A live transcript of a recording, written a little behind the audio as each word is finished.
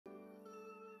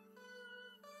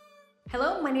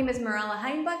Hello, my name is Marella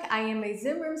Heinbuch. I am a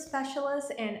Zoom Room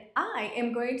specialist and I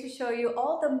am going to show you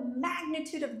all the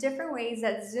magnitude of different ways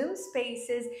that Zoom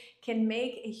Spaces can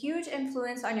make a huge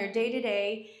influence on your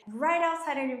day-to-day. Right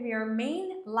outside of your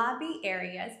main lobby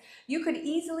areas, you could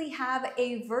easily have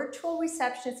a virtual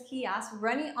receptionist kiosk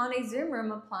running on a Zoom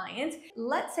Room appliance.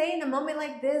 Let's say in a moment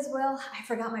like this, well, I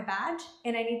forgot my badge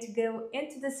and I need to go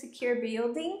into the secure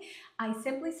building. I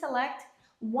simply select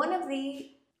one of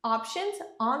the options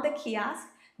on the kiosk.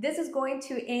 This is going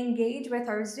to engage with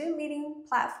our Zoom meeting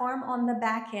platform on the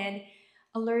back end,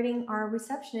 alerting our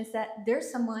receptionist that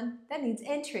there's someone that needs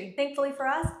entry. Thankfully for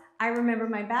us, I remember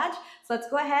my badge, so let's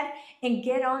go ahead and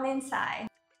get on inside.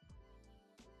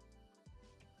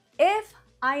 If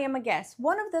I am a guest,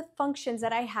 one of the functions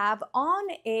that I have on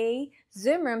a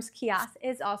Zoom Rooms kiosk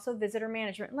is also visitor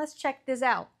management. Let's check this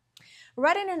out.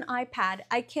 Right in an iPad,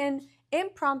 I can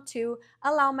impromptu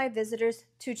allow my visitors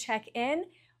to check in.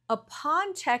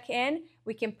 Upon check-in,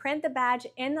 we can print the badge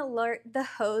and alert the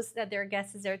host that their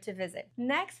guest is there to visit.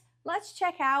 Next, let's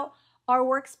check out our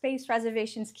workspace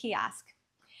reservations kiosk.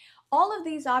 All of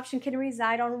these options can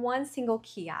reside on one single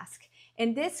kiosk.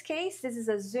 In this case, this is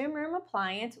a Zoom Room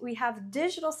appliance. We have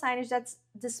digital signage that's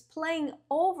displaying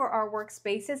over our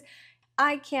workspaces.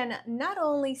 I can not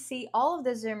only see all of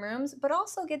the Zoom rooms, but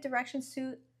also get directions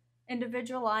to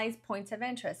individualized points of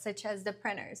interest, such as the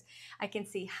printers. I can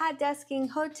see hot desking,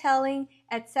 hoteling,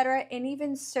 etc., and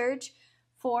even search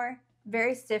for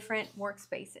various different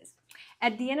workspaces.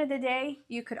 At the end of the day,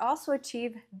 you could also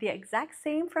achieve the exact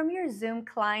same from your Zoom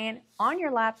client on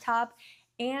your laptop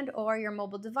and or your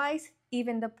mobile device,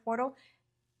 even the portal.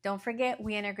 Don't forget,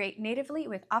 we integrate natively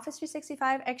with Office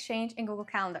 365, Exchange, and Google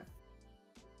Calendar.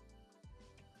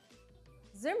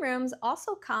 Zoom Rooms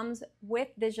also comes with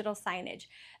digital signage.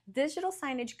 Digital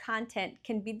signage content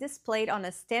can be displayed on a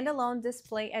standalone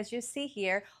display as you see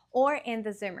here or in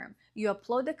the Zoom Room. You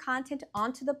upload the content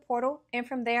onto the portal and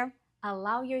from there,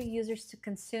 allow your users to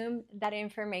consume that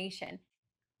information.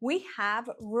 We have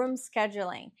room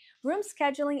scheduling. Room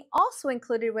scheduling also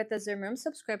included with the Zoom Room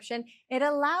subscription. It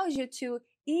allows you to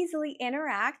easily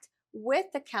interact with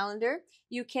the calendar.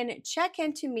 You can check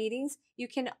into meetings. You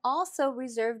can also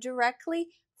reserve directly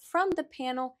from the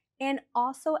panel and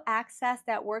also access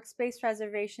that workspace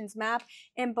reservations map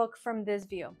and book from this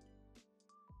view.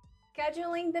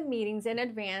 Scheduling the meetings in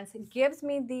advance gives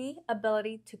me the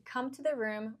ability to come to the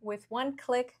room with one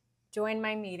click, join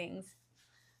my meetings.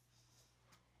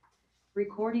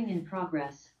 Recording in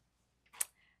progress.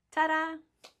 Ta-da!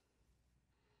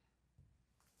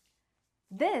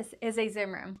 This is a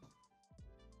Zoom Room.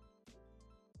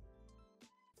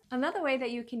 Another way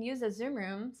that you can use the Zoom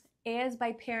Rooms is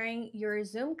by pairing your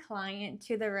Zoom client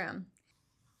to the room.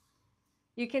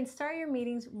 You can start your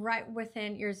meetings right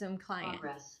within your Zoom client.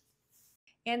 Progress.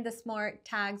 And the smart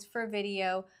tags for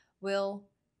video will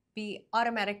be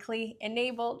automatically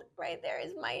enabled. Right there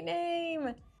is my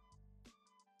name.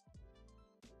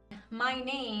 My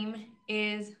name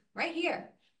is right here.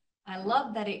 I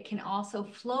love that it can also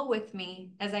flow with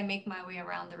me as I make my way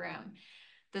around the room.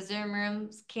 The Zoom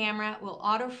Room's camera will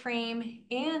auto frame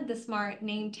and the smart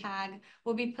name tag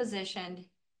will be positioned.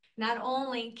 Not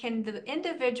only can the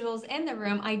individuals in the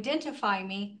room identify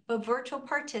me, but virtual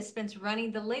participants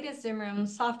running the latest Zoom Room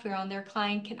software on their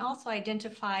client can also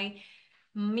identify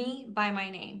me by my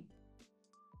name.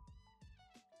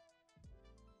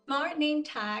 Smart name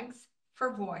tags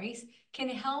for voice can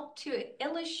help to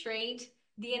illustrate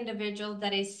the individual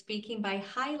that is speaking by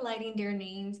highlighting their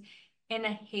names in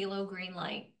a halo green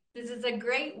light. This is a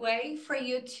great way for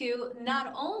you to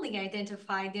not only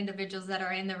identify the individuals that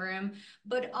are in the room,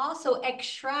 but also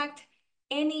extract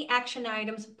any action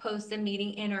items post the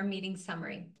meeting in our meeting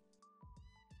summary.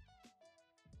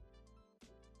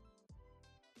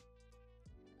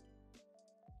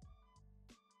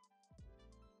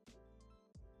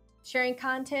 Sharing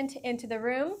content into the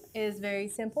room is very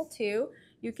simple too.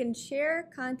 You can share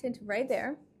content right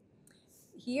there.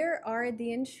 Here are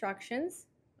the instructions,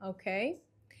 okay?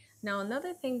 Now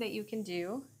another thing that you can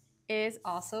do is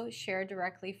also share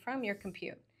directly from your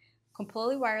compute,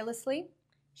 completely wirelessly,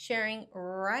 sharing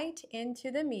right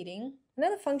into the meeting.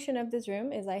 Another function of this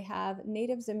room is I have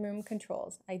native Zoom Room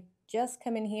controls. I just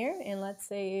come in here and let's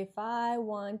say if I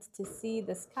want to see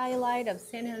the skyline of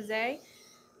San Jose,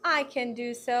 I can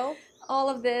do so. All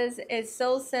of this is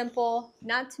so simple.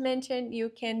 Not to mention you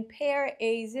can pair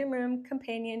a Zoom Room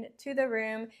companion to the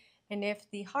room, and if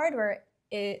the hardware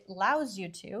it allows you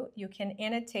to, you can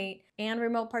annotate, and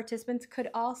remote participants could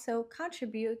also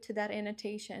contribute to that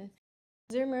annotation.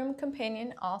 Zoom Room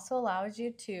companion also allows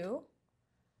you to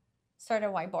start a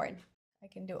whiteboard. I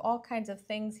can do all kinds of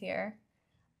things here.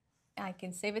 I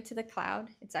can save it to the cloud.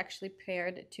 It's actually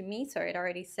paired to me, so it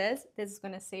already says this is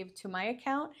going to save to my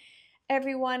account.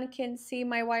 Everyone can see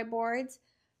my whiteboards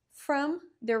from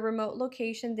their remote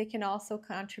location. They can also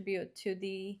contribute to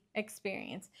the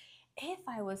experience. If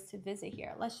I was to visit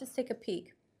here, let's just take a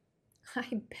peek.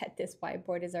 I bet this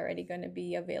whiteboard is already going to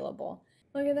be available.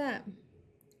 Look at that.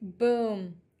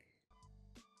 Boom.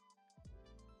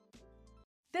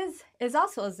 This is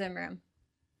also a Zoom room.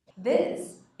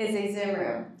 This is a Zoom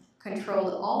room,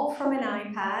 controlled all from an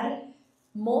iPad,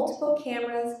 multiple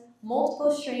cameras,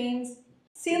 multiple streams,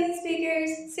 ceiling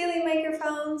speakers, ceiling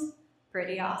microphones.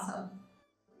 Pretty awesome.